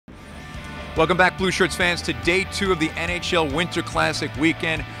Welcome back, Blue Shirts fans, to day 2 of the NHL Winter Classic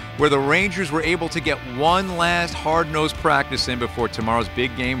weekend, where the Rangers were able to get one last hard-nosed practice in before tomorrow's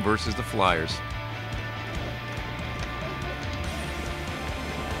big game versus the Flyers.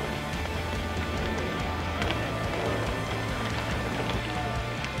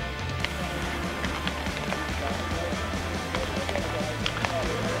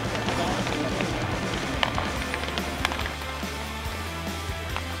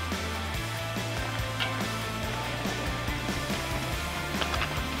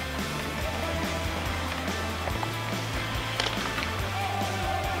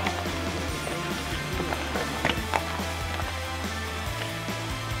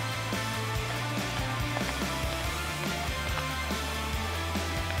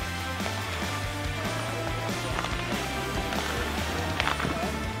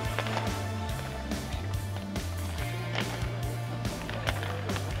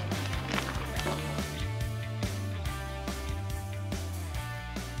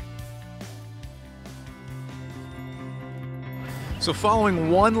 So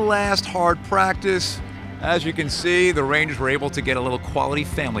following one last hard practice, as you can see, the Rangers were able to get a little quality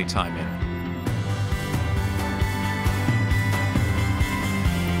family time in.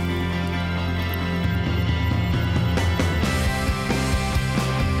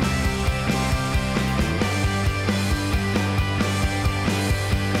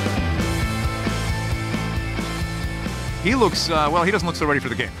 He looks, well, he doesn't look so ready for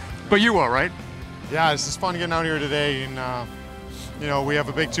the game. But you are, right? Yeah, it's just fun getting out here today. And, you know, we have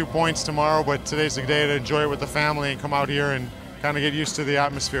a big 2 points tomorrow, but today's the day to enjoy it with the family and come out here and kind of get used to the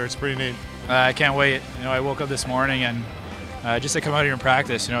atmosphere. It's pretty neat. I can't wait. You know, I woke up this morning and just to come out here and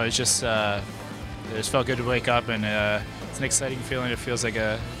practice, you know, it just felt good to wake up, and it's an exciting feeling. It feels like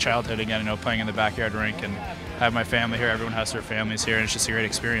a childhood again, you know, playing in the backyard rink and have my family here. Everyone has their families here, and it's just a great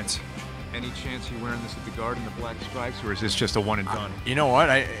experience. Any chance you're wearing this at the Garden, the black stripes, or is this just a one and done? You know what?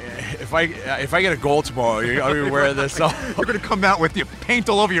 If I get a goal tomorrow, I'll be wearing this. So. You're going to come out with your paint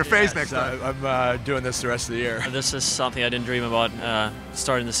all over your face next time. I'm doing this the rest of the year. This is something I didn't dream about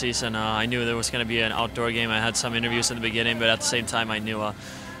starting the season. I knew there was going to be an outdoor game. I had some interviews in the beginning, but at the same time, I knew I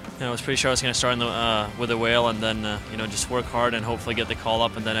was pretty sure I was going to start with the Whale, and then you know, just work hard and hopefully get the call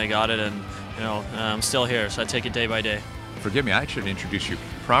up, and then I got it, and you know, I'm still here, so I take it day by day. Forgive me, I should introduce you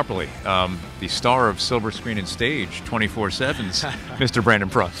properly. The star of Silver Screen and Stage 24/7's Mr. Brandon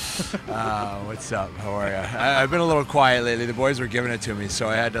Prust. What's up? How are you? I've been a little quiet lately. The boys were giving it to me, so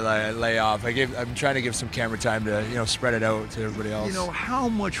I had to lay off. I'm trying to give some camera time to, you know, spread it out to everybody else. You know, how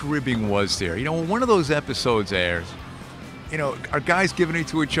much ribbing was there? You know, when one of those episodes airs, you know, are guys giving it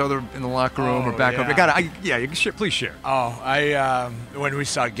to each other in the locker room or back up? Please share. When we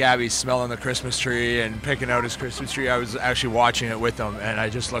saw Gabby smelling the Christmas tree and picking out his Christmas tree, I was actually watching it with him, and I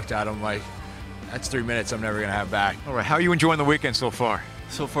just looked at him like, that's 3 minutes I'm never going to have back. All right, how are you enjoying the weekend so far?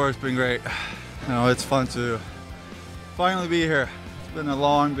 So far, it's been great. You know, it's fun to finally be here. It's been a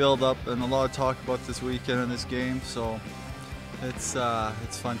long build-up and a lot of talk about this weekend and this game, so it's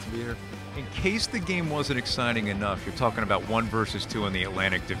fun to be here. In case the game wasn't exciting enough, you're talking about 1 versus 2 in the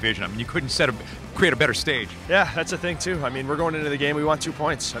Atlantic Division. I mean, you couldn't create a better stage. Yeah, that's the thing too. I mean, we're going into the game, we want 2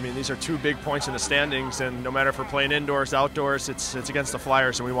 points. I mean, these are 2 big points in the standings, and no matter if we're playing indoors, outdoors, it's against the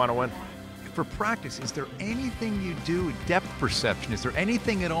Flyers, and we want to win. For practice, is there anything you do, depth perception, is there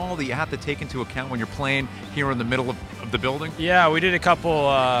anything at all that you have to take into account when you're playing here in the middle of the building? Yeah, we did a couple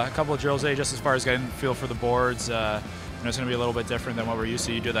of drills today, just as far as getting the feel for the boards. You know, it's going to be a little bit different than what we're used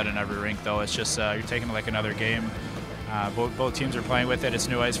to. You do that in every rink, though. It's just you're taking it like another game. Both teams are playing with it. It's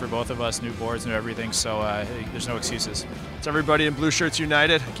new ice for both of us, new boards, new everything, so there's no excuses. It's everybody in Blue Shirts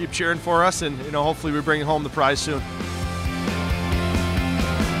United. Keep cheering for us, and you know, hopefully we bring home the prize soon.